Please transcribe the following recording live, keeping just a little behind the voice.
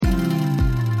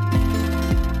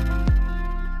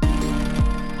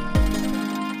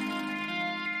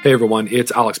Hey everyone,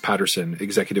 it's Alex Patterson,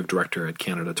 Executive Director at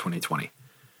Canada 2020.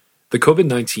 The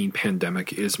COVID-19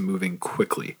 pandemic is moving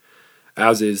quickly,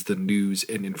 as is the news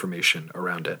and information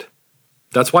around it.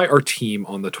 That's why our team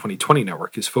on the 2020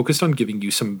 network is focused on giving you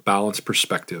some balanced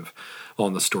perspective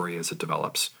on the story as it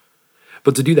develops.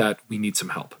 But to do that, we need some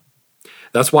help.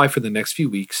 That's why for the next few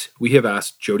weeks, we have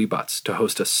asked Jodi Butts to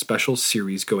host a special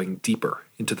series going deeper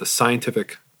into the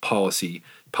scientific, policy,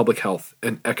 public health,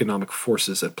 and economic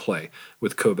forces at play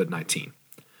with COVID-19.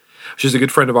 She's a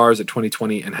good friend of ours at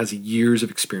 2020 and has years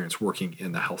of experience working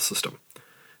in the health system.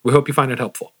 We hope you find it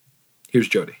helpful. Here's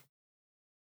Jodi.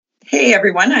 Hey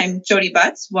everyone, I'm Jodi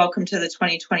Butts. Welcome to the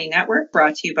 2020 Network,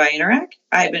 brought to you by Interact.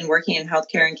 I've been working in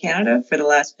healthcare in Canada for the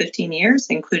last 15 years,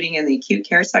 including in the acute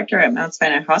care sector at Mount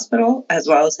Sinai Hospital, as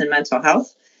well as in mental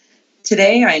health.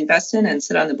 Today, I invest in and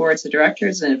sit on the boards of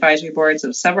directors and advisory boards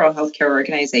of several healthcare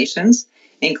organizations,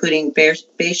 including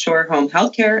Bayshore Home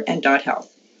Healthcare and Dot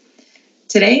Health.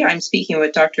 Today, I'm speaking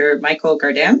with Dr. Michael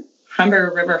Gardam,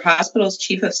 Humber River Hospital's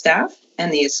Chief of Staff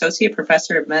and the Associate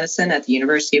Professor of Medicine at the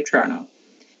University of Toronto.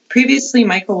 Previously,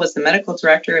 Michael was the Medical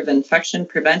Director of Infection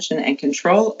Prevention and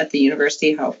Control at the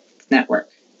University Health Network.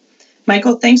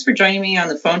 Michael, thanks for joining me on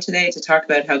the phone today to talk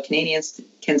about how Canadians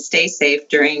can stay safe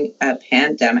during a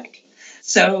pandemic.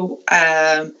 So,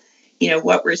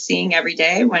 what we're seeing every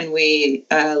day when we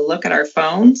look at our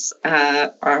phones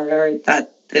are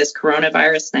that this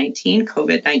coronavirus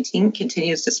COVID-19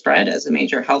 continues to spread as a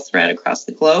major health threat across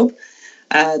the globe.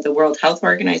 The World Health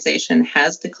Organization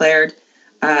has declared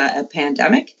a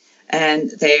pandemic, and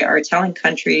they are telling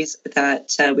countries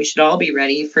that we should all be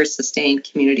ready for sustained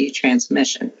community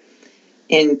transmission.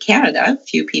 In Canada,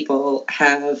 few people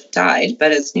have died,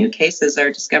 but as new cases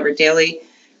are discovered daily,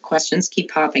 questions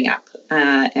keep popping up,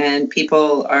 and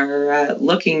people are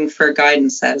looking for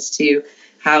guidance as to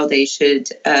how they should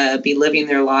be living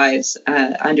their lives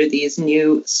under these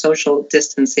new social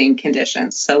distancing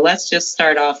conditions. So let's just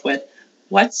start off with,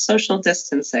 what's social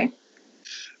distancing?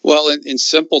 Well, in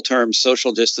simple terms,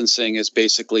 social distancing is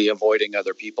basically avoiding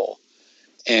other people.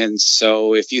 And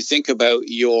so if you think about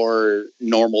your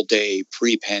normal day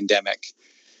pre-pandemic,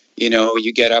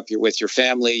 you get up, you're with your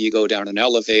family, you go down an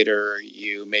elevator,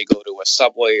 you may go to a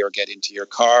subway or get into your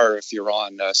car. If you're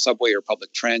on a subway or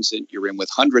public transit, you're in with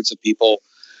hundreds of people.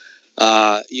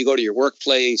 You go to your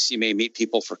workplace, you may meet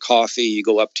people for coffee, you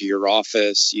go up to your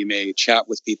office, you may chat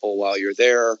with people while you're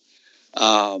there.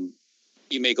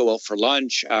 You may go out for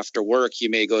lunch after work, you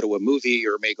may go to a movie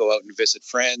or may go out and visit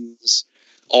friends.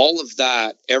 All of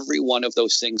that, every one of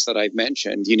those things that I've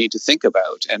mentioned, you need to think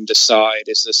about and decide,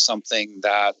 is this something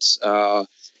that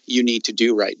you need to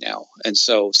do right now? And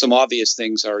so some obvious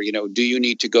things are, do you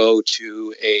need to go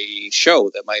to a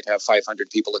show that might have 500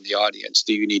 people in the audience?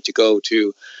 Do you need to go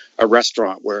to a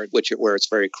restaurant where it's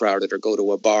very crowded, or go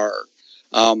to a bar?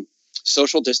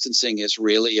 Social distancing is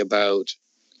really about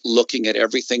looking at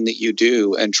everything that you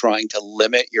do and trying to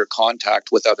limit your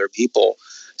contact with other people,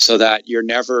 so that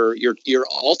you're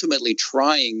ultimately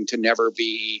trying to never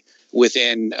be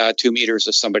within 2 meters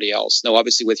of somebody else. Now,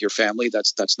 obviously, with your family,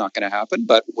 that's not going to happen.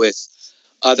 But with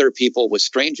other people, with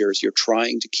strangers, you're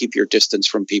trying to keep your distance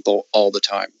from people all the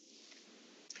time.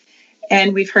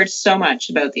 And we've heard so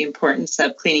much about the importance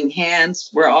of cleaning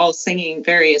hands. We're all singing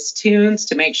various tunes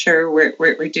to make sure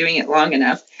we're doing it long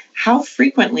enough. How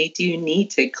frequently do you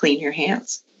need to clean your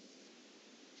hands?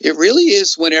 It really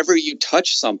is whenever you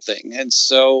touch something. And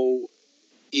so,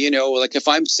 like if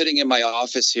I'm sitting in my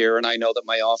office here and I know that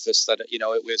my office, that,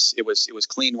 it was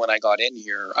clean when I got in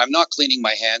here, I'm not cleaning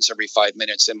my hands every 5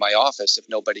 minutes in my office if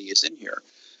nobody is in here.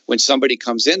 When somebody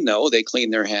comes in, though, they clean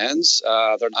their hands.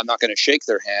 I'm not going to shake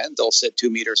their hand. They'll sit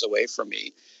 2 meters away from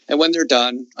me. And when they're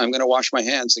done, I'm going to wash my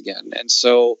hands again. And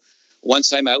so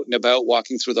once I'm out and about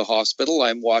walking through the hospital,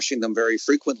 I'm washing them very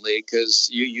frequently, because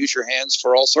you use your hands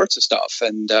for all sorts of stuff.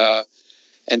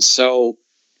 And so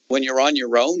when you're on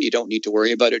your own, you don't need to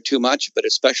worry about it too much. But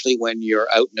especially when you're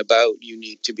out and about, you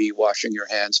need to be washing your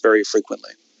hands very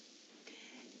frequently.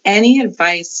 Any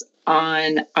advice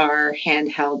on our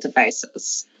handheld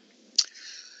devices?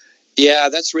 Yeah,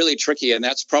 that's really tricky. And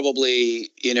that's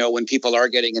probably, when people are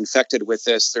getting infected with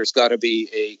this, there's got to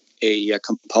be a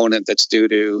component that's due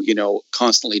to,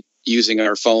 constantly using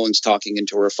our phones, talking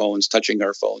into our phones, touching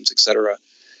our phones, etc.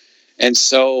 And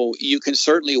so you can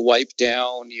certainly wipe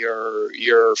down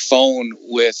your phone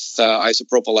with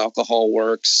isopropyl alcohol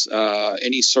works.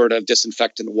 Any sort of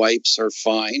disinfectant wipes are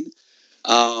fine.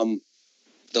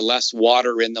 The less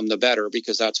water in them, the better,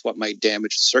 because that's what might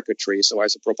damage the circuitry. So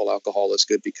isopropyl alcohol is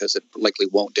good because it likely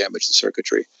won't damage the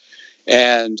circuitry.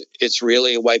 And it's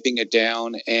really wiping it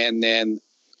down and then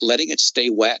letting it stay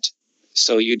wet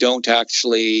So you don't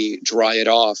actually dry it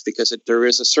off, because there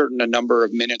is a certain number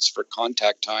of minutes for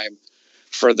contact time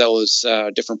for those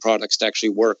different products to actually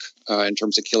work in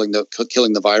terms of killing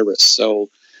the virus. So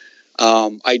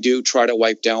I do try to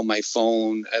wipe down my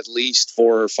phone at least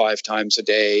 4 or 5 times a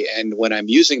day. And when I'm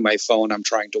using my phone, I'm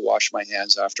trying to wash my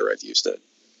hands after I've used it.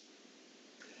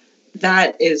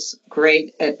 That is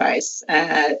great advice.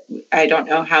 I don't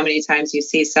know how many times you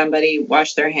see somebody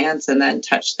wash their hands and then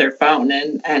touch their phone.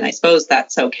 And I suppose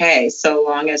that's okay, so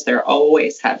long as they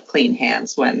always have clean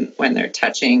hands when they're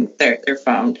touching their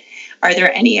phone. Are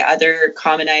there any other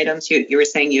common items? You were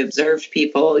saying you observed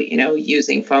people,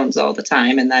 using phones all the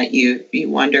time, and that you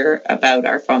wonder about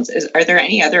our phones. Are there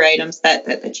any other items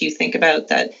that you think about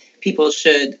that people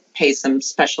should pay some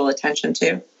special attention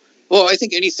to? Well, I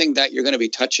think anything that you're going to be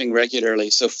touching regularly.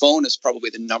 So phone is probably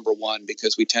the number one,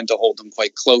 because we tend to hold them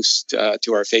quite close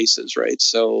to our faces, right?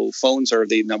 So phones are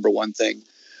the number one thing.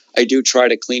 I do try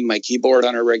to clean my keyboard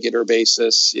on a regular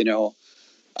basis.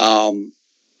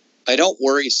 I don't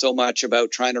worry so much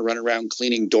about trying to run around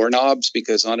cleaning doorknobs,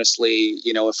 because honestly,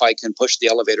 if I can push the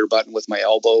elevator button with my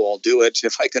elbow, I'll do it.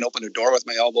 If I can open a door with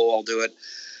my elbow, I'll do it.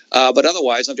 But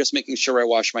otherwise, I'm just making sure I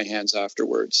wash my hands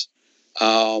afterwards.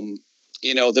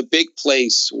 The big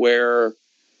place where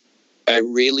I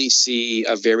really see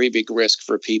a very big risk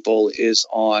for people is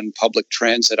on public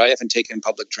transit. I haven't taken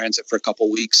public transit for a couple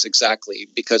of weeks, exactly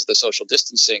because of the social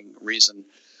distancing reason.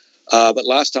 But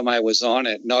last time I was on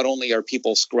it, not only are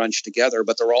people scrunched together,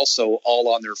 but they're also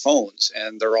all on their phones,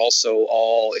 and they're also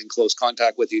all in close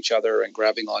contact with each other and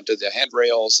grabbing onto the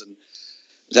handrails. And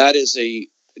that is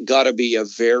got to be a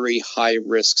very high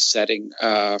risk setting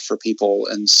for people.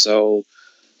 And so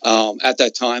at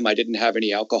that time, I didn't have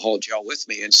any alcohol gel with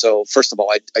me. And so, first of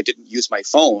all, I didn't use my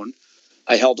phone.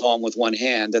 I held on with one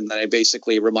hand, and then I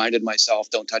basically reminded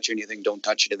myself, don't touch anything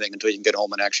until you can get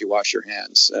home and actually wash your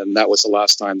hands. And that was the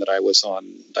last time that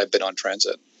I've been on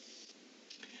transit.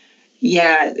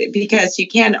 Yeah, because you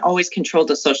can't always control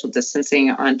the social distancing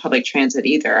on public transit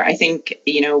either. I think,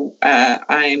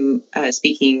 I'm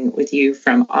speaking with you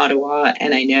from Ottawa,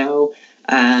 and I know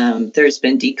there's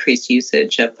been decreased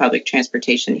usage of public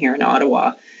transportation here in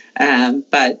Ottawa.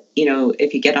 But,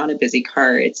 if you get on a busy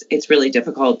car, it's really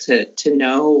difficult to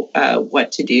know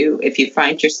what to do. If you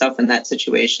find yourself in that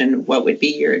situation, what would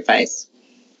be your advice?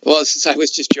 Well, since I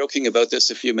was just joking about this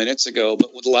a few minutes ago,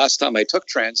 but the last time I took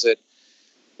transit,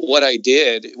 what I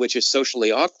did, which is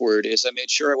socially awkward, is I made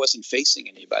sure I wasn't facing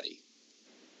anybody.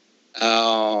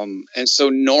 And so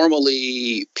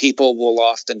normally people will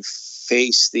often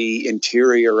face the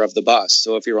interior of the bus.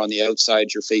 So if you're on the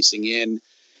outside, you're facing in,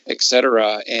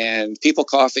 etc. And people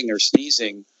coughing or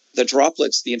sneezing, the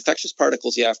droplets, the infectious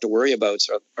particles you have to worry about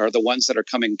are the ones that are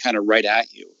coming kind of right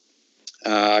at you,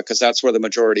 because that's where the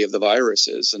majority of the virus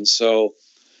is. And so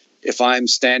if I'm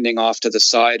standing off to the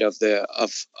side of the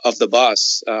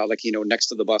bus, next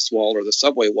to the bus wall or the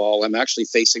subway wall, I'm actually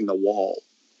facing the wall,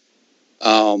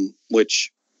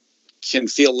 which can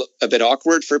feel a bit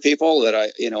awkward for people. That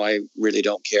I really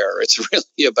don't care. It's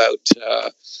really about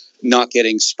not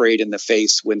getting sprayed in the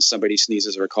face when somebody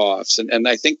sneezes or coughs, and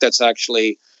I think that's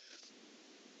actually,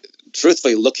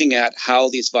 truthfully, looking at how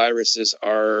these viruses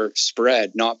are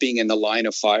spread, not being in the line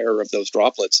of fire of those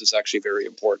droplets, is actually very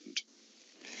important.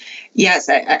 Yes,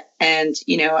 and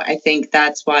I think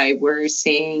that's why we're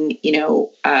seeing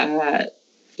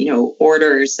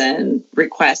orders and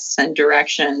requests and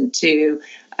direction to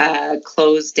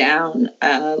close down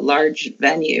large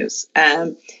venues.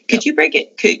 Could you break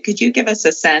it? Could you give us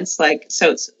a sense,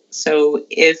 so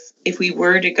if we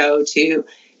were to go to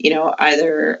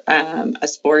either a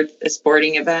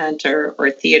sporting event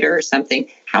or theater or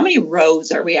something, how many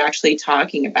rows are we actually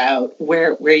talking about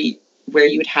where you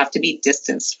would have to be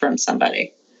distanced from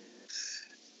somebody?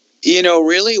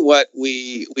 Really what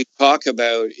we talk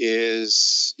about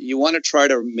is you want to try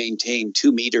to maintain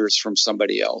 2 meters from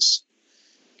somebody else.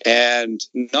 And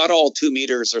not all 2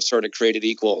 meters are sort of created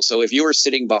equal. So if you are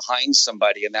sitting behind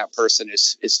somebody and that person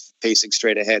is facing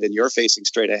straight ahead and you're facing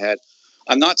straight ahead,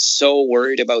 I'm not so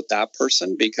worried about that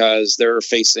person because they're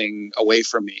facing away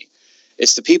from me.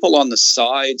 It's the people on the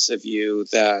sides of you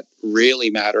that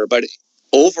really matter. But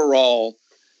overall,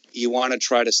 you want to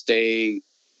try to stay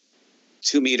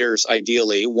 2 meters,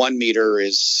 ideally. 1 meter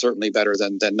is certainly better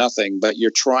than nothing, but you're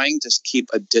trying to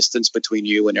keep a distance between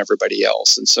you and everybody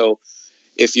else. And so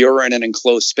if you're in an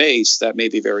enclosed space, that may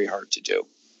be very hard to do.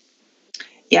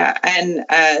 Yeah, and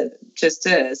just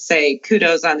to say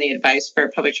kudos on the advice for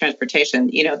public transportation.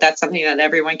 That's something that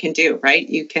everyone can do, right?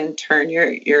 You can turn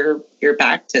your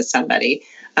back to somebody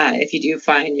if you do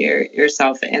find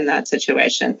yourself in that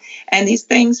situation. And these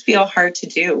things feel hard to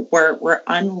do. We're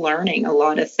unlearning a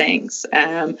lot of things.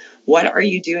 What are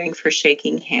you doing for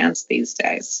shaking hands these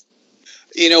days?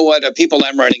 You know what? People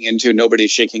I'm running into,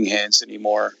 nobody's shaking hands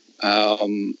anymore.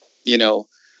 You know,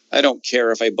 I don't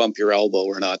care if I bump your elbow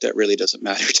or not. That really doesn't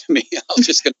matter to me. I'm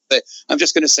just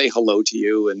going to say hello to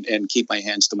you and keep my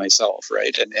hands to myself,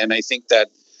 right? And I think that,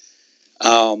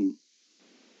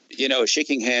 you know,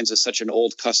 shaking hands is such an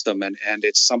old custom, and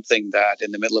it's something that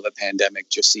in the middle of a pandemic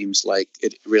just seems like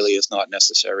it really is not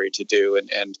necessary to do.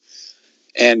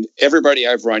 And everybody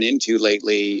I've run into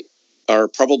lately are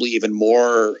probably even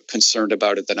more concerned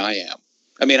about it than I am.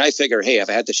 I mean, I figure, hey, if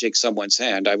I had to shake someone's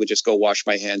hand, I would just go wash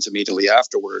my hands immediately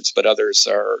afterwards. But others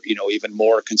are, you know, even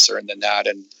more concerned than that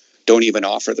and don't even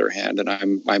offer their hand. And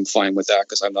I'm fine with that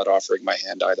because I'm not offering my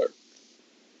hand either.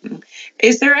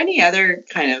 Is there any other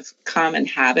kind of common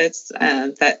habits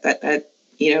that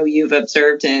you know you've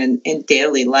observed in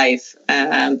daily life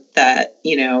that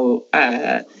you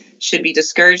know should be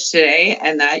discouraged today,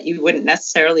 and that you wouldn't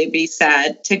necessarily be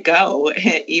sad to go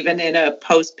even in a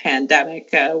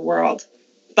post-pandemic world?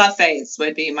 Buffets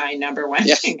would be my number one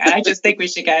thing. I just think we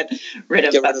should get rid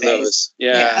of buffets. Rid of those.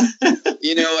 Yeah.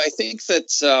 You know, I think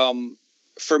that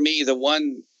for me, the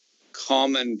one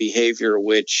common behavior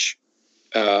which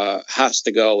has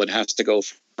to go and has to go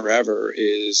forever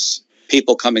is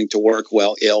people coming to work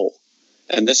while ill.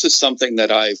 And this is something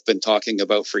that I've been talking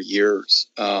about for years.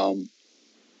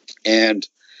 And,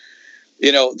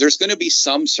 you know, there's going to be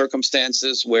some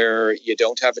circumstances where you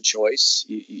don't have a choice.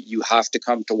 You have to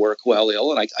come to work while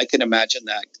ill. And I can imagine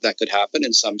that could happen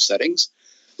in some settings.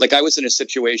 Like I was in a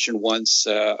situation once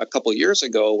a couple of years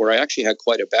ago where I actually had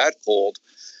quite a bad cold.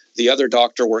 The other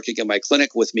doctor working in my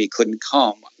clinic with me couldn't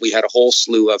come. We had a whole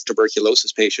slew of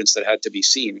tuberculosis patients that had to be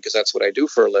seen because that's what I do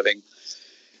for a living.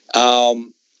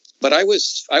 But I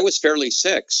was fairly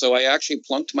sick, so I actually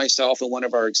plunked myself in one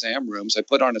of our exam rooms. I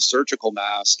put on a surgical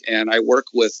mask, and I work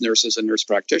with nurses and nurse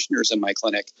practitioners in my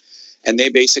clinic. And they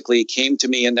basically came to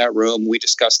me in that room. We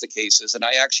discussed the cases, and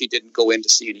I actually didn't go in to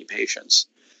see any patients.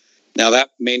 Now,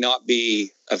 that may not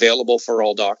be available for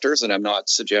all doctors, and I'm not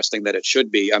suggesting that it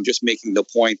should be. I'm just making the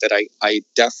point that I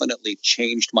definitely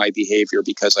changed my behavior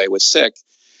because I was sick.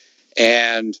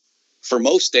 And for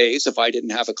most days, if I didn't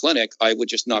have a clinic, I would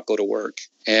just not go to work.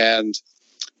 And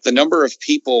the number of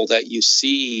people that you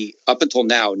see up until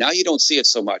now you don't see it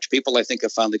so much. People, I think,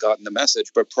 have finally gotten the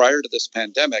message. But prior to this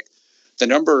pandemic, the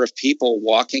number of people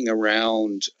walking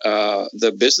around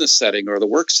the business setting or the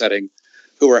work setting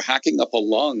who are hacking up a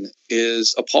lung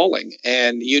is appalling.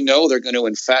 And you know they're going to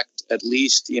infect at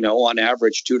least, you know, on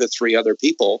average 2 to 3 other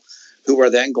people who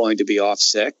are then going to be off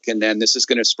sick. And then this is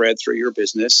going to spread through your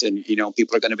business and, you know,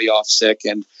 people are going to be off sick.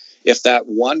 And if that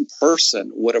one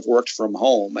person would have worked from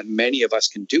home, and many of us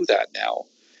can do that now,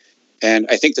 and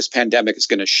I think this pandemic is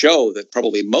going to show that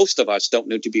probably most of us don't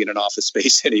need to be in an office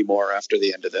space anymore after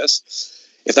the end of this.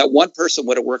 If that one person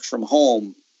would have worked from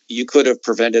home, you could have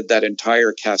prevented that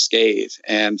entire cascade.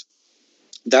 And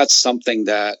that's something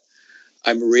that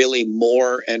I'm really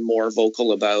more and more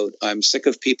vocal about. I'm sick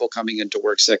of people coming into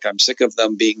work sick. I'm sick of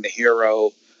them being the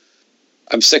hero.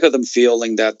 I'm sick of them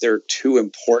feeling that they're too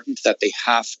important, that they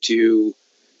have to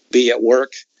be at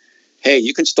work. Hey,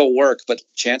 you can still work, but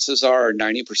chances are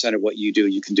 90% of what you do,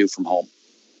 you can do from home.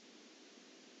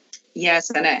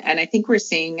 Yes, and I think we're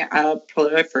seeing a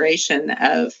proliferation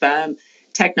of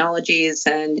technologies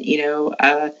and, you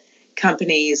know,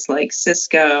 companies like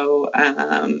Cisco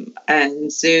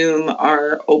and Zoom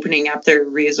are opening up their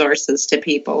resources to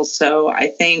people. So I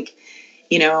think,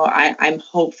 you know, I'm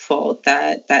hopeful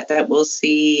that we'll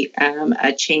see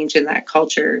a change in that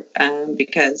culture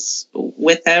because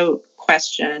without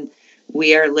question,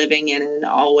 we are living in an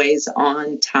always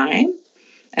on time.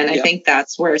 And I think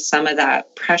that's where some of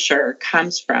that pressure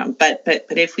comes from. But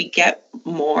if we get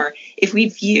more, if we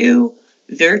view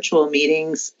virtual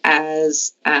meetings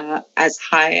as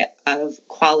high of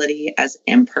quality as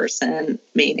in-person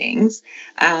meetings,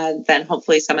 then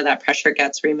hopefully some of that pressure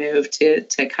gets removed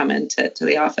to come into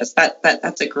the office.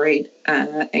 That's a great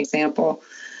example.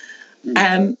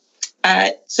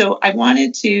 So I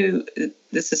wanted to,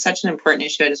 this is such an important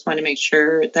issue, I just want to make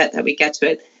sure that we get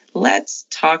to it. Let's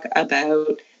talk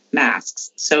about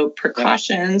masks. So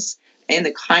precautions in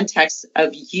the context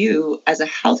of you as a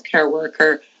healthcare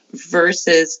worker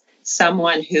versus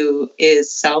someone who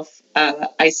is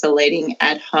self-isolating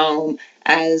at home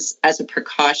as a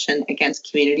precaution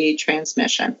against community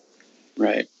transmission.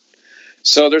 Right.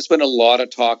 So there's been a lot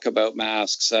of talk about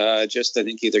masks. Just I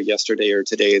think either yesterday or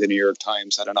today, the New York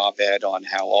Times had an op-ed on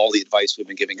how all the advice we've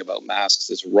been giving about masks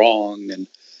is wrong. And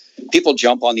people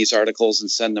jump on these articles and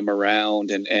send them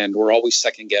around, and we're always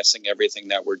second guessing everything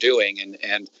that we're doing.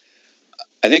 And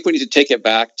I think we need to take it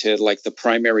back to like the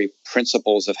primary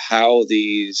principles of how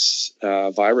these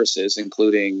viruses,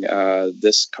 including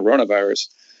this coronavirus,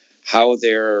 how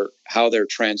they're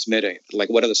transmitting, like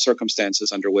what are the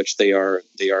circumstances under which they are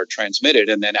transmitted,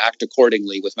 and then act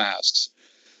accordingly with masks.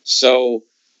 So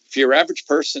for your average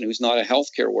person who's not a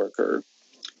healthcare worker,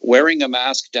 wearing a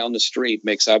mask down the street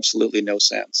makes absolutely no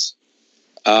sense.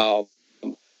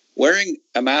 Wearing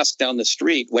a mask down the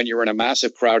street when you're in a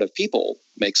massive crowd of people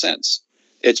makes sense.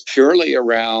 It's purely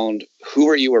around who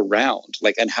are you around,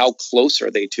 like, and how close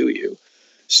are they to you.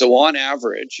 So on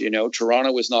average, you know,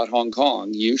 Toronto is not Hong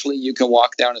Kong. Usually you can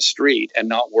walk down a street and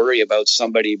not worry about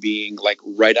somebody being like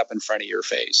right up in front of your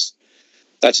face.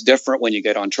 That's different when you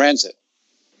get on transit.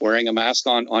 Wearing a mask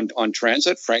on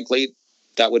transit, frankly,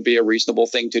 that would be a reasonable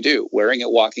thing to do. Wearing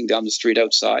it walking down the street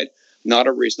outside, not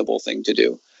a reasonable thing to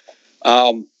do.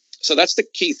 So that's the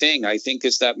key thing, I think,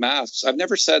 is that masks. I've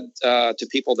never said to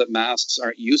people that masks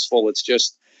aren't useful. It's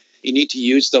just you need to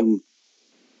use them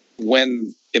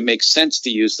when it makes sense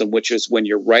to use them, which is when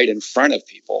you're right in front of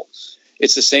people.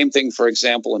 It's the same thing, for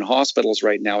example, in hospitals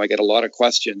right now. I get a lot of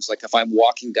questions, like if I'm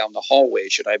walking down the hallway,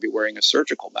 should I be wearing a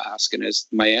surgical mask? And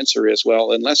my answer is,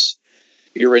 well, unless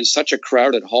you're in such a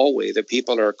crowded hallway that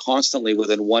people are constantly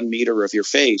within 1 meter of your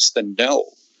face, then no.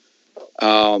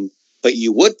 But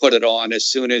you would put it on as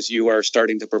soon as you are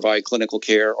starting to provide clinical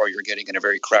care or you're getting in a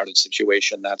very crowded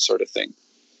situation, that sort of thing.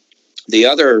 The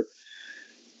other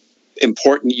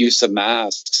important use of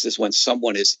masks is when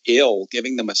someone is ill.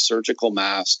 Giving them a surgical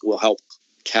mask will help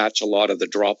catch a lot of the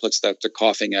droplets that they're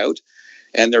coughing out.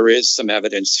 And there is some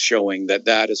evidence showing that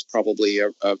that is probably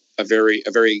a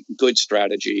very good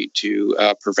strategy to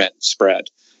prevent spread.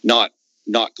 Not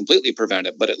completely prevent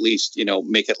it, but at least, you know,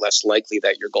 make it less likely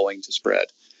that you're going to spread.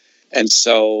 And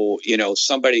so, you know,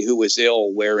 somebody who is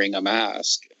ill wearing a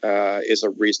mask is a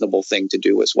reasonable thing to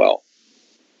do as well.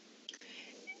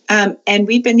 And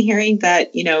we've been hearing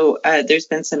that, you know, there's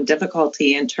been some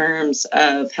difficulty in terms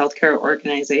of healthcare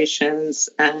organizations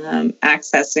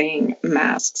accessing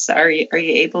masks. Are you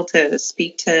able to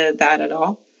speak to that at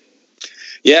all?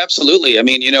 Yeah, absolutely. I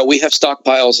mean, you know, we have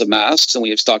stockpiles of masks and we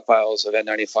have stockpiles of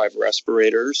N95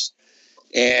 respirators.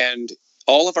 And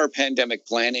all of our pandemic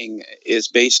planning is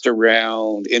based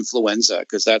around influenza,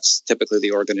 because that's typically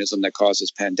the organism that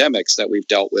causes pandemics that we've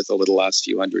dealt with over the last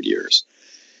few hundred years.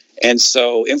 And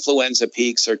so influenza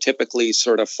peaks are typically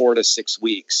sort of 4 to 6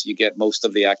 weeks. You get most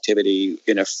of the activity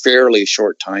in a fairly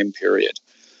short time period.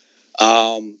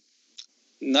 None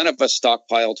of us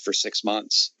stockpiled for 6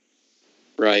 months,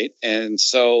 right? And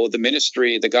so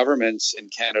the governments in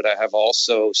Canada have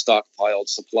also stockpiled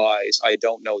supplies. I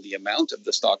don't know the amount of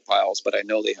the stockpiles, but I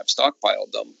know they have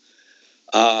stockpiled them.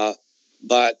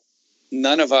 But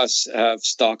none of us have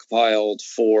stockpiled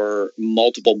for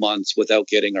multiple months without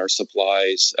getting our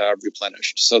supplies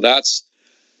replenished. So that's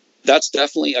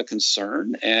definitely a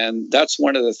concern. And that's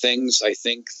one of the things I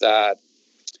think that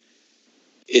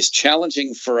is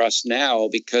challenging for us now,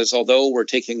 because although we're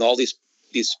taking all these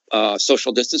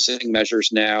social distancing measures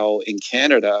now in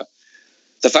Canada,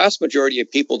 the vast majority of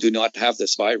people do not have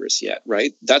this virus yet,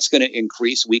 right? That's going to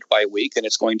increase week by week, and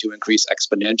it's going to increase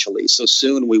exponentially. So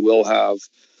soon we will have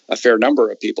a fair number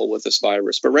of people with this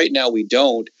virus. But right now we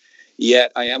don't.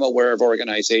 Yet I am aware of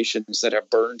organizations that have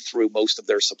burned through most of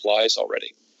their supplies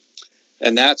already.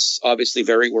 And that's obviously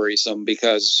very worrisome,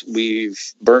 because we've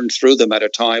burned through them at a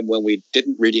time when we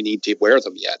didn't really need to wear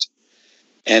them yet.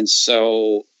 And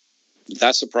so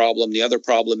that's a problem. The other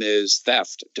problem is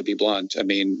theft, to be blunt. I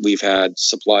mean, we've had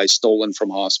supplies stolen from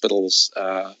hospitals.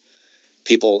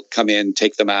 People come in,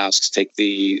 take the masks, take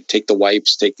the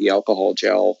wipes, take the alcohol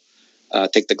gel,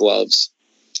 take the gloves.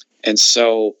 And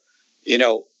so, you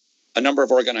know, a number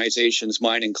of organizations,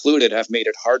 mine included, have made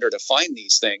it harder to find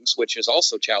these things, which is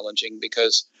also challenging,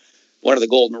 because one of the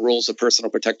golden rules of personal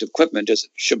protective equipment is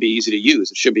it should be easy to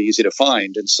use. It should be easy to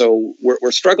find. And so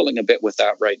we're struggling a bit with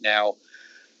that right now.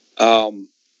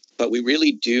 But we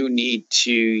really do need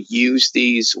to use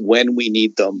these when we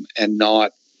need them and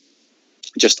not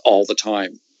just all the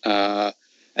time. And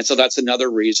so that's another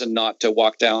reason not to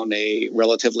walk down a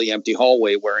relatively empty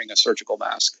hallway wearing a surgical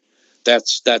mask.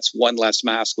 That's one less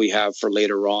mask we have for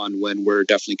later on when we're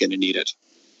definitely going to need it.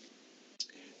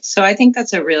 So I think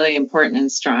that's a really important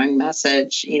and strong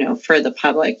message, you know, for the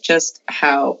public, just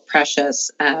how precious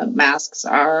masks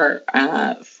are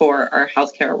for our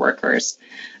healthcare workers.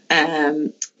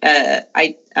 I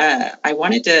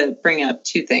wanted to bring up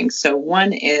two things. So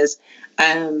one is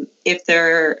If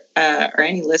there are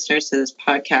any listeners to this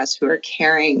podcast who are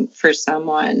caring for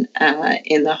someone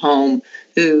in the home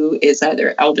who is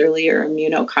either elderly or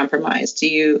immunocompromised, do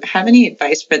you have any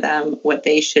advice for them what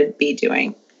they should be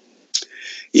doing?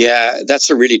 Yeah, that's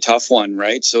a really tough one,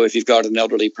 right? So if you've got an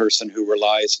elderly person who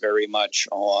relies very much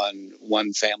on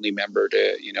one family member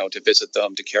to visit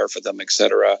them, to care for them,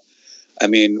 etc. I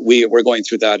mean, we're going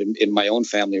through that in my own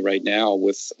family right now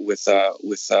with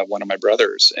one of my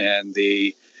brothers, and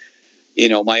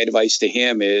my advice to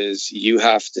him is you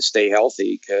have to stay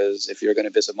healthy, because if you're going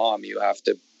to visit mom, you have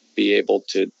to be able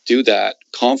to do that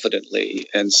confidently,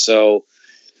 and so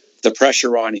the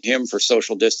pressure on him for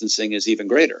social distancing is even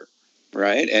greater,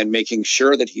 right? And making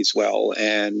sure that he's well,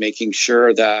 and making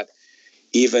sure that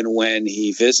even when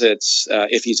he visits,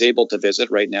 if he's able to visit,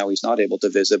 right now he's not able to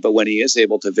visit, but when he is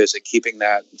able to visit, keeping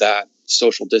that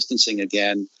social distancing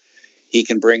again. He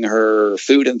can bring her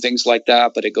food and things like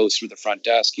that, but it goes through the front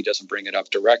desk. He doesn't bring it up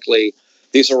directly.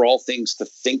 These are all things to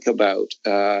think about.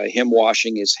 Him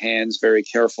washing his hands very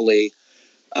carefully.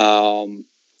 And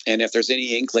if there's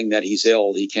any inkling that he's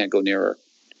ill, he can't go near her.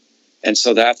 And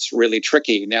so that's really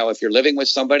tricky. Now, if you're living with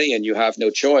somebody and you have no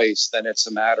choice, then it's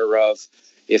a matter of,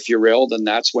 if you're ill, then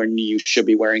that's when you should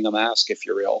be wearing a mask if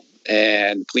you're ill,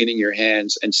 and cleaning your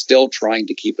hands, and still trying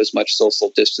to keep as much social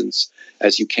distance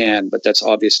as you can. But that's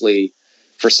obviously,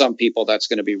 for some people, that's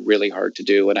going to be really hard to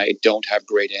do. And I don't have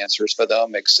great answers for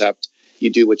them, except you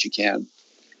do what you can.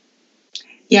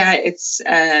 Yeah, it's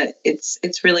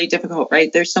really difficult,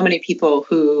 right? There's so many people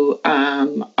who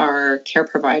are care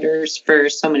providers for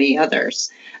so many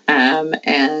others,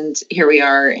 and here we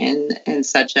are in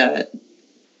such a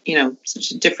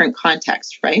different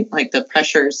context, right? Like the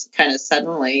pressures kind of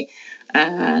suddenly,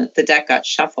 the deck got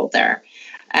shuffled there.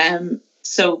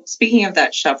 So speaking of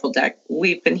that shuffle deck,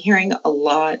 we've been hearing a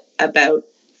lot about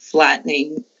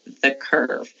flattening the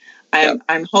curve.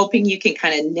 I'm hoping you can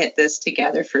kind of knit this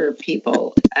together for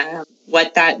people,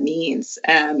 what that means.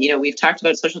 We've talked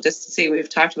about social distancing. We've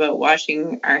talked about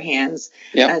washing our hands,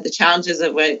 the challenges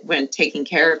of when taking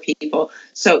care of people.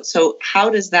 So how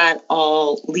does that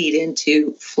all lead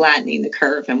into flattening the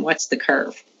curve, and what's the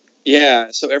curve?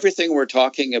 Yeah, so everything we're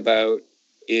talking about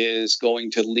is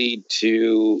going to lead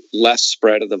to less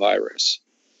spread of the virus.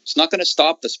 It's not going to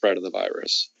stop the spread of the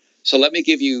virus. So let me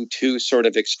give you two sort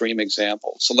of extreme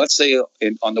examples. So let's say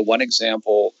on the one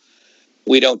example,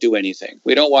 we don't do anything.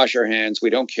 We don't wash our hands.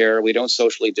 We don't care. We don't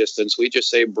socially distance. We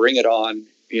just say, bring it on,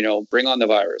 bring on the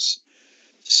virus.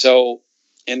 So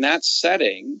in that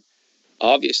setting,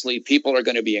 obviously people are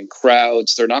going to be in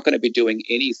crowds. They're not going to be doing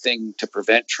anything to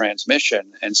prevent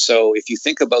transmission. And so if you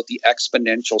think about the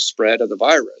exponential spread of the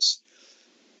virus,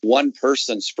 one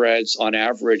person spreads on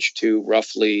average to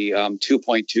roughly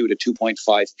 2.2 to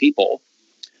 2.5 people.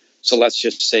 So let's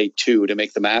just say 2 to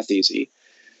make the math easy.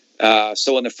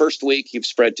 So in the first week, you've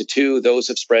spread to 2. Those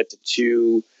have spread to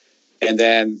 2. And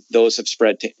then those have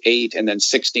spread to 8. And then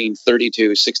 16,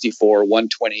 32, 64,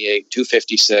 128,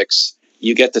 256.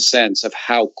 You get the sense of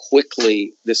how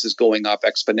quickly this is going up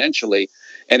exponentially.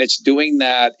 And it's doing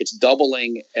that. It's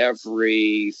doubling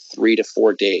every 3 to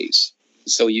 4 days.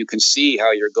 So you can see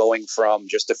how you're going from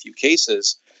just a few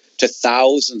cases to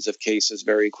thousands of cases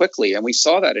very quickly. And we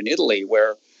saw that in Italy,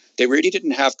 where they really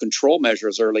didn't have control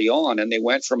measures early on, and they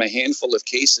went from a handful of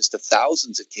cases to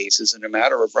thousands of cases in a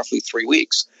matter of roughly 3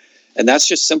 weeks. And that's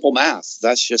just simple math.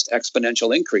 That's just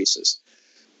exponential increases.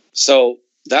 So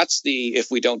that's the if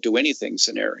we don't do anything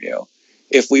scenario.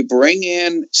 If we bring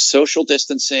in social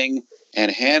distancing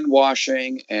and hand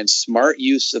washing and smart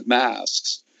use of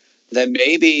masks, then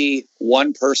maybe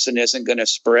one person isn't going to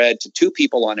spread to 2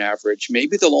 people on average.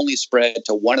 Maybe they'll only spread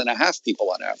to 1.5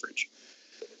 people on average,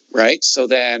 right? So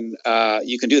then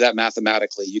you can do that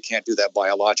mathematically. You can't do that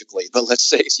biologically. But let's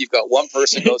say you've got one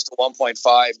person goes to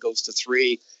 1.5, goes to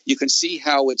 3. You can see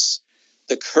how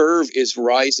the curve is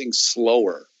rising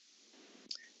slower.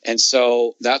 And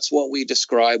so that's what we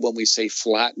describe when we say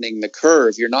flattening the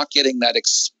curve. You're not getting that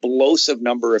explosive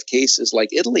number of cases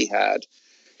like Italy had.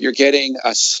 You're getting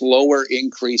a slower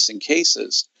increase in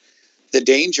cases. The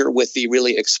danger with the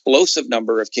really explosive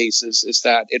number of cases is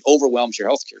that it overwhelms your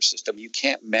healthcare system. You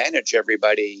can't manage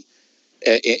everybody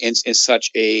in such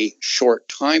a short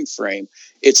time frame.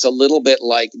 It's a little bit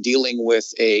like dealing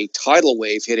with a tidal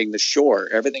wave hitting the shore.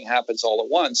 Everything happens all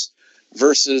at once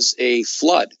versus a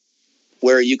flood,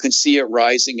 where you can see it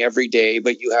rising every day,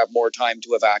 but you have more time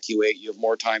to evacuate. You have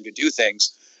more time to do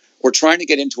things. We're trying to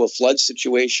get into a flood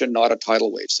situation, not a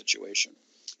tidal wave situation.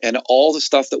 And all the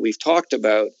stuff that we've talked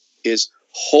about is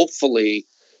hopefully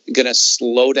going to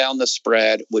slow down the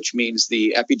spread, which means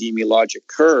the epidemiologic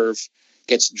curve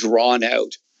gets drawn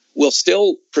out we'll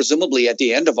still presumably at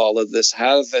the end of all of this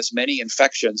have as many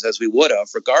infections as we would have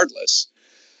regardless.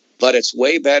 But it's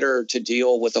way better to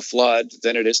deal with a flood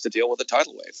than it is to deal with a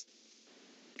tidal wave.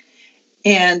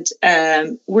 And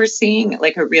we're seeing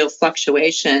like a real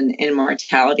fluctuation in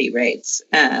mortality rates.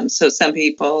 So some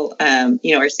people,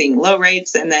 are seeing low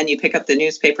rates, and then you pick up the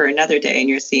newspaper another day and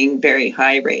you're seeing very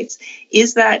high rates.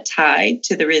 Is that tied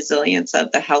to the resilience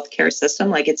of the healthcare system,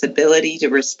 like its ability to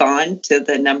respond to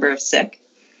the number of sick?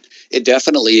 It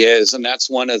definitely is. And that's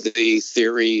one of the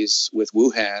theories with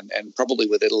Wuhan and probably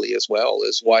with Italy as well,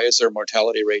 is why is their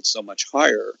mortality rate so much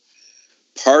higher?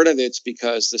 Part of it's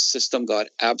because the system got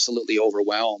absolutely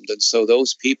overwhelmed. And so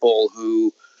those people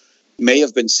who may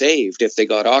have been saved if they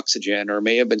got oxygen, or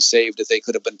may have been saved if they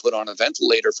could have been put on a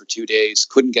ventilator for 2 days,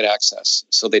 couldn't get access.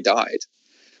 So they died.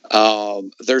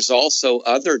 There's also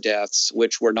other deaths,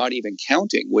 which we're not even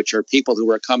counting, which are people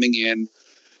who are coming in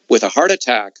with a heart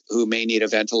attack who may need a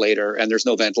ventilator, and there's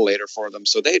no ventilator for them,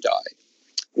 so they die.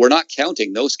 We're not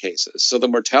counting those cases. So the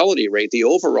mortality rate, the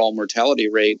overall mortality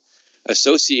rate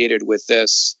associated with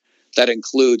this, that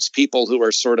includes people who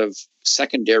are sort of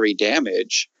secondary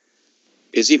damage,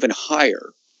 is even higher.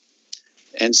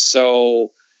 And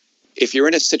so if you're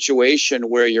in a situation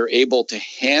where you're able to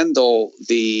handle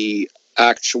the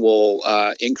actual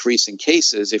increase in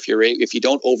cases, if you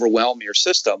don't overwhelm your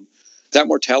system, that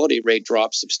mortality rate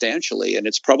drops substantially, and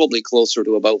it's probably closer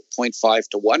to about 0.5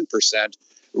 to 1%,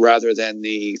 rather than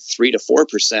the 3 to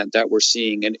 4% that we're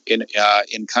seeing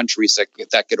in countries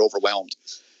that get overwhelmed.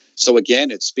 So again,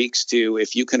 it speaks to,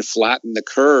 if you can flatten the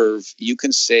curve, you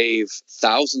can save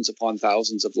thousands upon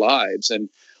thousands of lives. And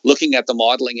looking at the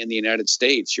modeling in the United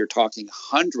States, you're talking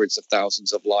hundreds of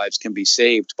thousands of lives can be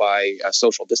saved by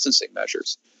social distancing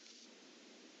measures.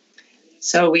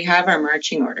 So we have our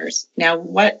marching orders. Now,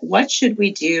 what should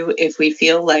we do if we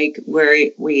feel like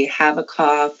we have a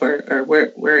cough, or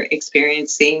we're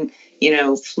experiencing,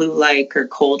 flu-like or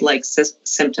cold-like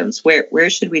symptoms? Where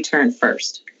should we turn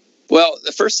first? Well,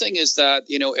 the first thing is that,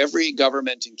 every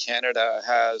government in Canada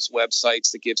has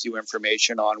websites that gives you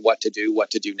information on what to do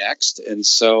next. And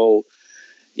so,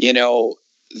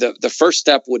 the first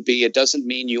step would be, it doesn't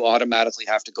mean you automatically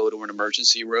have to go to an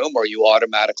emergency room or you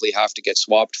automatically have to get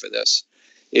swabbed for this.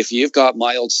 If you've got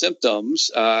mild symptoms,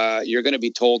 you're going to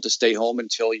be told to stay home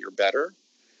until you're better.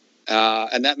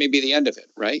 And that may be the end of it,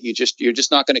 right? You're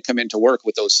just not going to come into work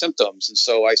with those symptoms. And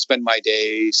so I spend my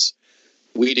days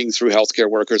weeding through healthcare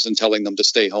workers and telling them to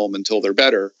stay home until they're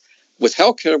better. With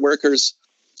healthcare workers,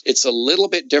 it's a little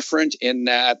bit different in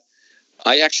that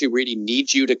I actually really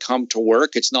need you to come to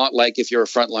work. It's not like if you're a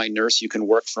frontline nurse, you can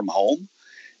work from home.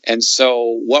 And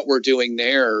so what we're doing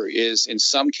there is, in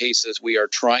some cases, we are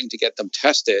trying to get them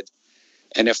tested.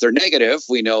 And if they're negative,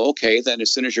 we know, okay, then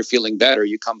as soon as you're feeling better,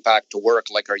 you come back to work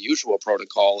like our usual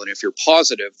protocol. And if you're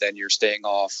positive, then you're staying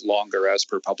off longer as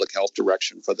per public health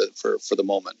direction for the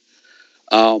moment.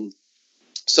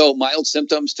 So mild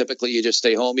symptoms, typically you just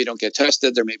stay home, you don't get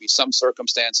tested. There may be some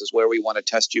circumstances where we want to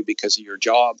test you because of your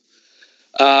job.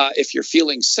 If you're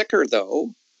feeling sicker,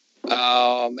 though,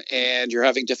 and you're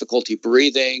having difficulty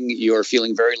breathing, you're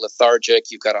feeling very lethargic,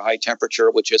 you've got a high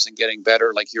temperature, which isn't getting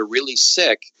better, like you're really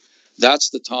sick, that's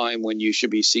the time when you should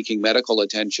be seeking medical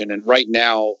attention. And right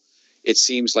now, it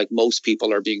seems like most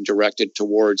people are being directed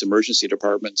towards emergency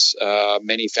departments.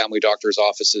 Many family doctors'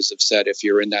 offices have said if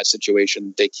you're in that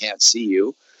situation, they can't see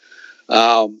you.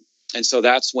 And so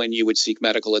that's when you would seek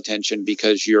medical attention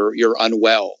because you're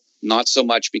unwell. Not so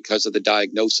much because of the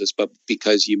diagnosis, but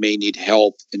because you may need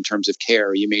help in terms of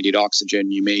care. You may need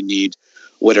oxygen. You may need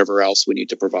whatever else we need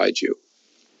to provide you.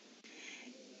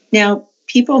 Now,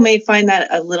 people may find that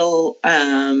a little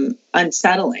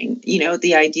unsettling,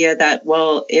 the idea that,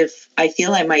 well, if I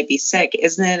feel I might be sick,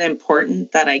 isn't it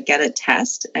important that I get a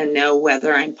test and know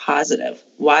whether I'm positive?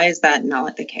 Why is that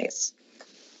not the case?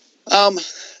 In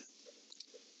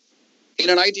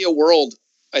an ideal world,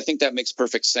 I think that makes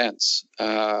perfect sense.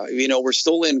 We're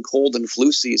still in cold and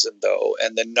flu season, though,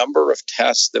 and the number of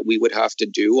tests that we would have to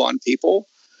do on people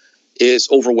is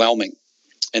overwhelming.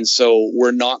 And so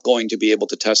we're not going to be able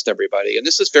to test everybody. And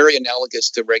this is very analogous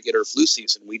to regular flu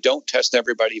season. We don't test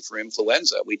everybody for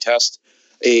influenza. We test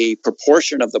a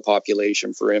proportion of the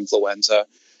population for influenza,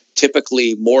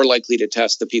 typically more likely to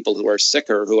test the people who are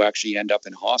sicker, who actually end up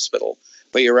in hospital.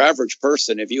 But your average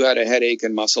person, if you had a headache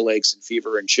and muscle aches and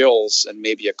fever and chills and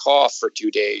maybe a cough for 2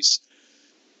 days,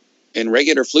 in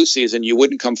regular flu season, you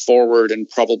wouldn't come forward and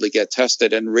probably get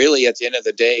tested. And really, at the end of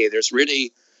the day, there's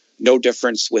really no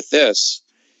difference with this.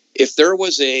 If there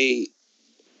was a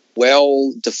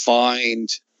well-defined,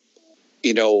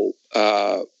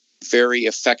 very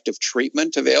effective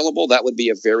treatment available, that would be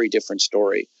a very different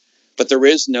story. but there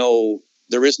is no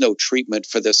treatment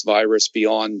for this virus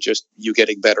beyond just you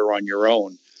getting better on your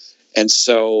own. And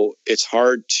so it's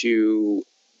hard to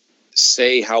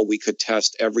say how we could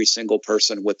test every single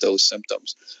person with those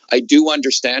symptoms. I do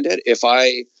understand it. If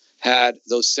I had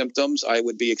those symptoms, I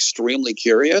would be extremely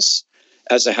curious.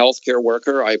 As a healthcare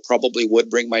worker, I probably would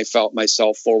bring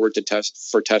myself forward to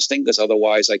for testing, because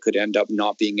otherwise I could end up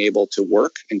not being able to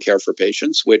work and care for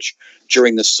patients, which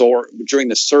during the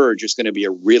surge is going to be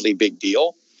a really big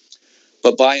deal.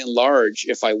 But by and large,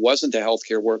 if I wasn't a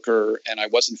healthcare worker and I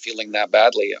wasn't feeling that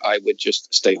badly, I would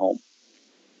just stay home.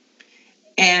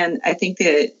 And I think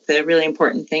the really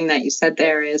important thing that you said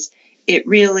there is it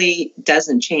really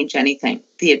doesn't change anything.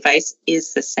 The advice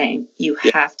is the same. You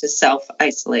have to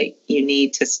self-isolate. You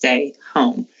need to stay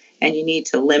home, and you need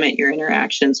to limit your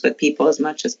interactions with people as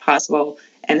much as possible.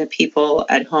 And the people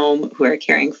at home who are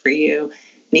caring for you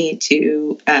need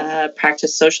to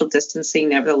practice social distancing,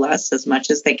 nevertheless, as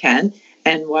much as they can,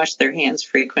 and wash their hands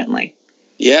frequently.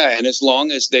 Yeah, and as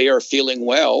long as they are feeling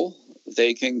well,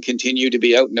 they can continue to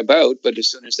be out and about, but as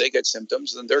soon as they get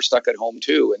symptoms, then they're stuck at home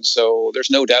too. And so there's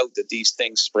no doubt that these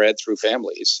things spread through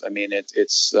families. I mean,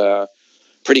 it's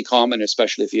pretty common,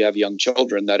 especially if you have young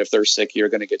children, that if they're sick, you're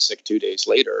going to get sick 2 days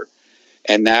later.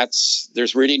 And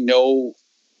there's really no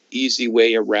easy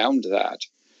way around that.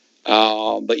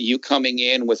 But you coming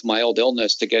in with mild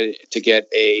illness to get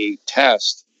a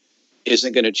test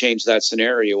isn't going to change that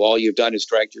scenario. All you've done is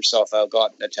dragged yourself out,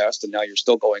 gotten a test, and now you're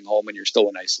still going home and you're still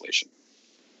in isolation.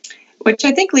 Which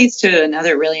I think leads to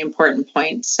another really important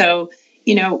point. So,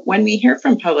 when we hear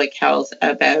from public health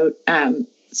about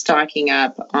stocking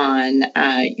up on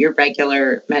your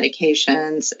regular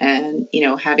medications and,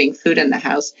 having food in the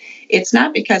house, it's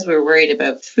not because we're worried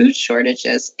about food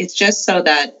shortages. It's just so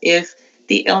that if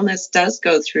the illness does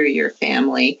go through your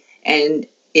family and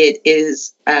it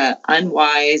is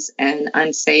unwise and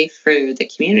unsafe for the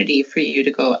community for you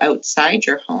to go outside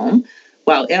your home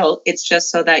while ill, it's just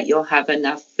so that you'll have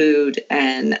enough food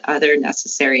and other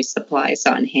necessary supplies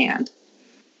on hand.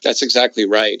 That's exactly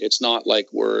right. It's not like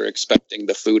we're expecting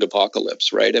the food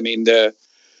apocalypse, right? I mean,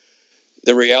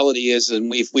 the reality is,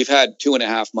 and we've had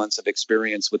 2.5 months of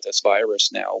experience with this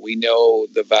virus now. We know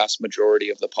the vast majority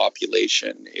of the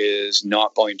population is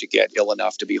not going to get ill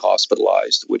enough to be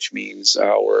hospitalized, which means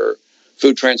our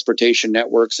food transportation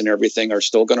networks and everything are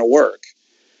still going to work.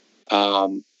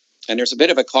 And there's a bit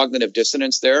of a cognitive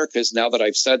dissonance there, because now that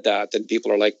I've said that, then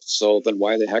people are like, so then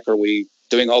why the heck are we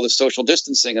doing all this social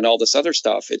distancing and all this other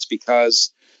stuff? It's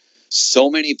because so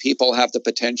many people have the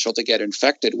potential to get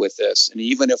infected with this. And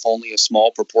even if only a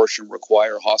small proportion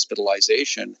require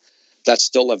hospitalization, that's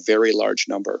still a very large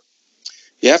number.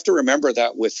 You have to remember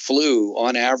that with flu,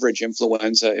 on average,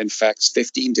 influenza infects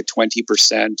 15 to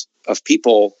 20% of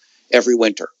people every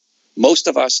winter. Most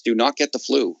of us do not get the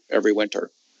flu every winter.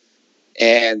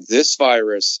 And this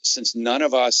virus, since none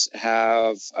of us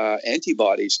have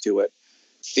antibodies to it,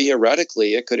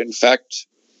 theoretically, it could infect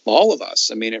all of us.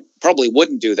 I mean, it probably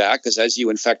wouldn't do that, because as you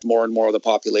infect more and more of the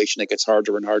population, it gets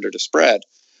harder and harder to spread.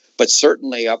 But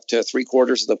certainly up to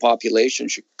 3/4 of the population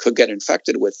could get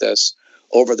infected with this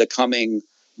over the coming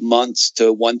months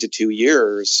to 1 to 2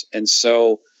 years. And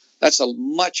so that's a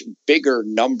much bigger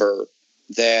number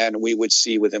than we would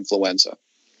see with influenza.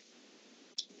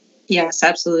 Yes,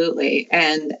 absolutely.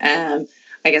 And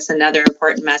I guess another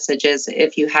important message is,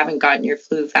 if you haven't gotten your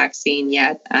flu vaccine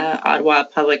yet, Ottawa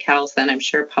Public Health, and I'm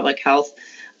sure public health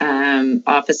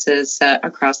offices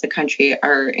across the country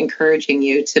are encouraging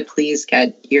you to please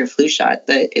get your flu shot.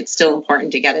 It's still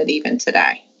important to get it even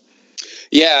today.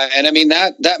 Yeah, and I mean,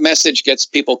 that message gets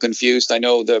people confused. I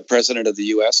know the president of the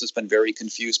U.S. has been very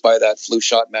confused by that flu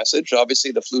shot message.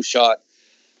 Obviously, the flu shot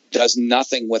does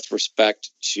nothing with respect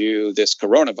to this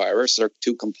coronavirus. They're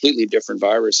two completely different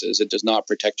viruses. It does not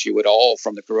protect you at all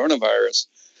from the coronavirus.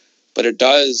 But it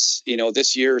does,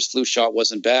 this year's flu shot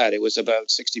wasn't bad. It was about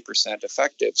 60%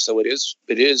 effective. So it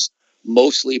is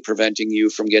mostly preventing you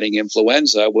from getting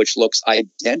influenza, which looks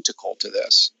identical to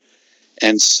this.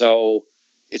 And so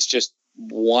it's just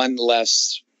one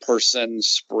less person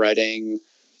spreading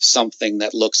something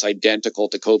that looks identical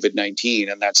to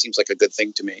COVID-19. And that seems like a good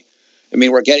thing to me. I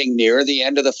mean, we're getting near the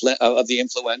end of the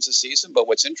influenza season, but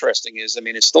what's interesting is,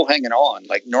 it's still hanging on.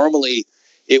 Like, normally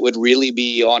it would really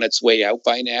be on its way out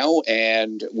by now,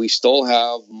 and we still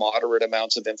have moderate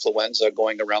amounts of influenza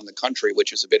going around the country,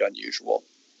 which is a bit unusual.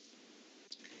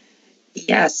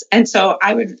 Yes, and so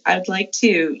I'd like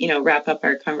to wrap up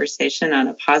our conversation on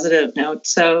a positive note.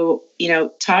 So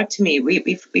talk to me.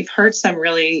 We've heard some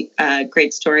really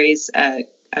great stories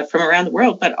from around the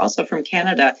world, but also from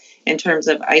Canada in terms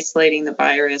of isolating the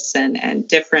virus and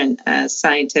different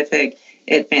scientific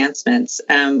advancements.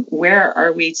 Where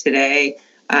are we today?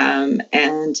 And,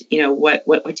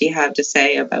 what do you have to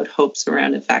say about hopes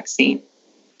around a vaccine?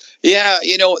 Yeah,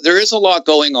 there is a lot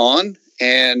going on.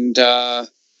 And, I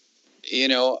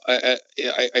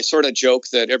sort of joke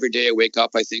that every day I wake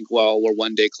up, I think, well, we're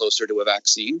one day closer to a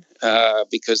vaccine,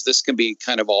 because this can be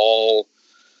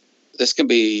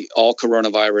all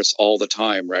coronavirus all the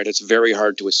time, right? It's very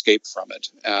hard to escape from it.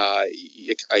 I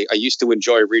used to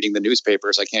enjoy reading the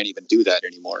newspapers. I can't even do that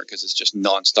anymore because it's just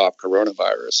nonstop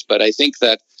coronavirus. But I think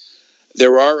that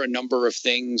there are a number of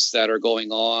things that are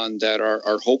going on that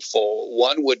are hopeful.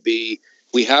 One would be,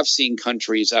 we have seen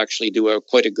countries actually do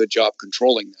quite a good job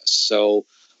controlling this. So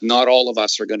not all of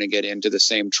us are going to get into the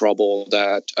same trouble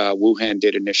that Wuhan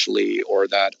did initially, or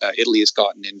that Italy has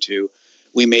gotten into.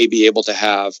 We may be able to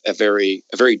have a very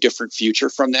different future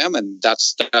from them, and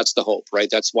that's the hope, right?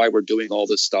 That's why we're doing all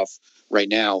this stuff right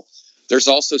now. There's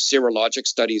also serologic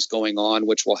studies going on,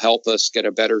 which will help us get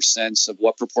a better sense of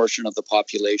what proportion of the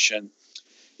population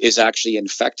is actually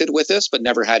infected with this, but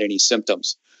never had any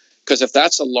symptoms. Because if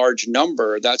that's a large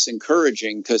number, that's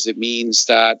encouraging, because it means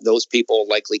that those people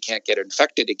likely can't get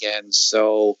infected again.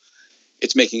 So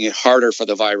it's making it harder for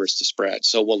the virus to spread.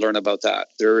 So we'll learn about that.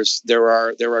 There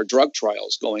are drug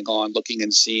trials going on, looking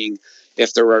and seeing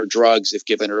if there are drugs, if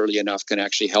given early enough, can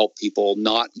actually help people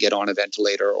not get on a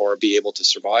ventilator or be able to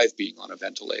survive being on a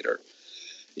ventilator.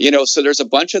 So there's a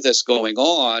bunch of this going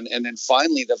on. And then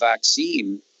finally, the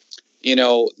vaccine.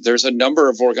 There's a number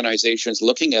of organizations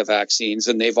looking at vaccines,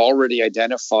 and they've already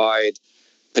identified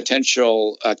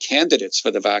potential candidates for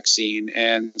the vaccine,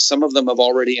 and some of them have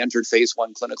already entered phase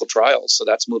 1 clinical trials. So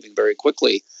that's moving very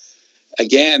quickly.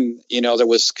 Again, there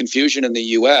was confusion in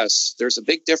the US. There's a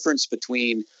big difference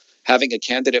between having a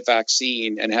candidate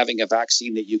vaccine and having a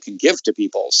vaccine that you can give to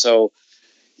people. So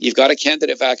you've got a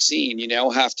candidate vaccine, you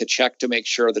now have to check to make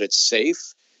sure that it's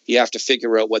safe. You have to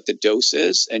figure out what the dose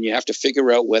is, and you have to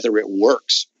figure out whether it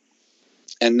works.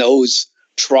 And those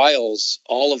trials,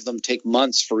 all of them take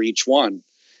months for each one.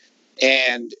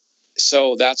 And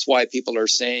so that's why people are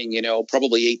saying,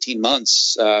 probably 18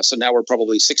 months. So now we're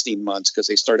probably 16 months, because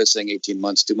they started saying 18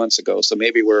 months 2 months ago. So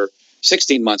maybe we're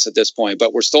 16 months at this point,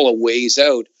 but we're still a ways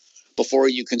out before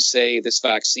you can say this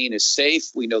vaccine is safe.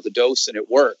 We know the dose and it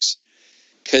works.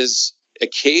 Because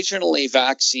occasionally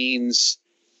vaccines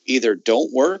either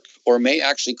don't work or may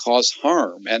actually cause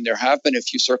harm. And there have been a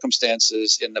few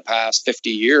circumstances in the past 50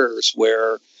 years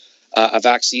where a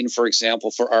vaccine, for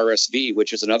example, for RSV,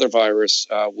 which is another virus,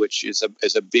 which is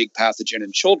a big pathogen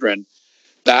in children,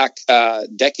 back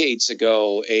decades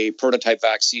ago, a prototype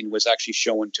vaccine was actually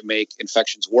shown to make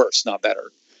infections worse, not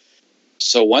better.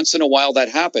 So once in a while that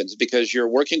happens, because you're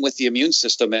working with the immune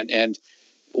system, and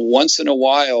once in a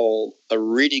while, a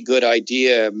really good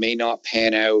idea may not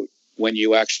pan out when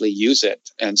you actually use it.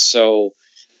 And so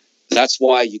that's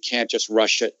why you can't just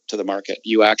rush it to the market.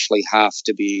 You actually have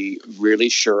to be really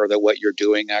sure that what you're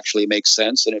doing actually makes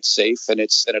sense, and it's safe, and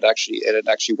it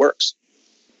actually works.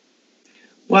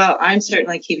 Well, I'm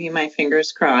certainly keeping my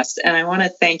fingers crossed, and I want to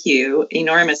thank you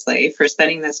enormously for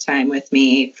spending this time with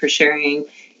me, for sharing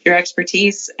your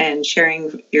expertise and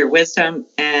sharing your wisdom.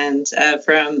 And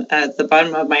from the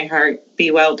bottom of my heart,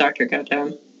 be well, Dr.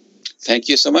 Gardam. Thank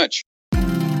you so much.